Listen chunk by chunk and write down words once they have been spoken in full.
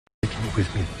you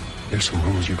with me? There's some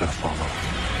rules you gotta follow.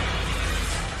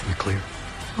 You clear?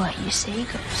 What you say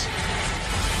goes.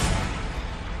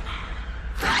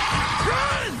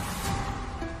 Run!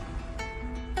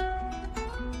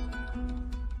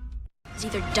 He's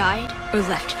either died or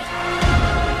left me.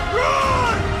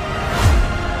 Run!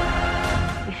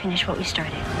 We finished what we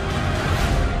started.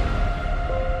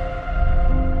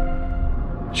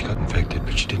 She got infected,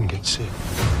 but she didn't get sick.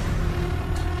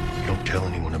 You don't tell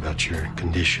anyone about your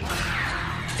condition.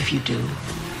 If you do,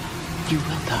 you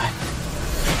will die.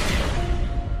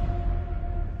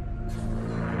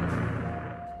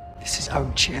 This is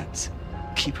our chance.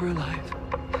 Keep her alive.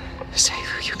 Say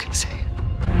who you can say.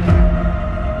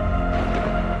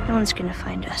 No one's gonna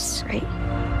find us, right?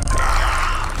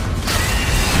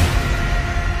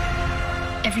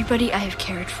 Everybody I have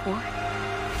cared for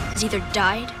has either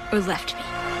died or left me.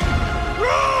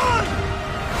 Run!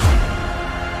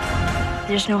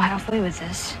 There's no halfway with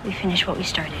this. We finished what we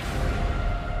started.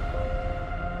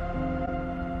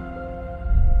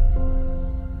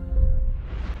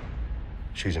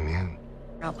 She's immune.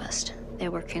 Out west.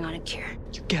 They're working on a cure.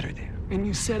 You get her there, and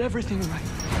you said everything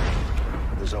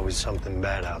right. There's always something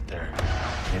bad out there.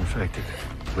 Infected,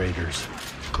 raiders,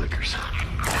 clickers.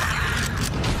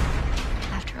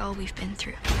 After all we've been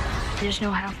through, there's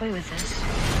no halfway with this.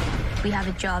 We have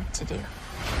a job to do.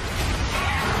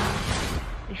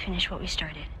 We finished what we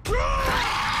started.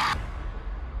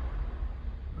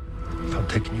 If I'm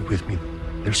taking you with me,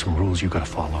 there's some rules you gotta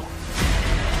follow.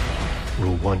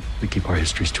 Rule 1, we keep our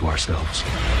histories to ourselves.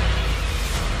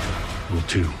 Rule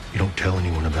 2, you don't tell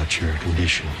anyone about your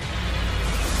condition.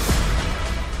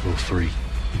 Rule 3,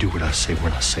 you do what I say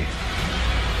when I say it.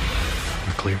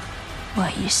 You clear?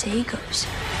 What you say goes.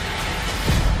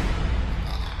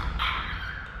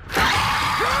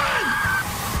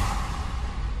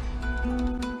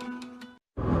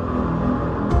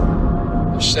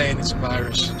 They're saying it's a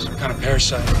virus, some kind of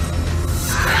parasite.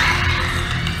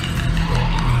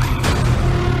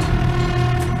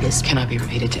 This cannot be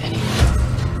repeated to anyone.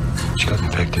 She got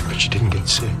infected, but she didn't get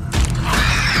sick.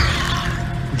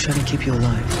 I'm trying to keep you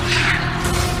alive.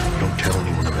 You don't tell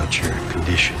anyone about your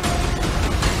condition.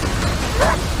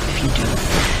 If you do,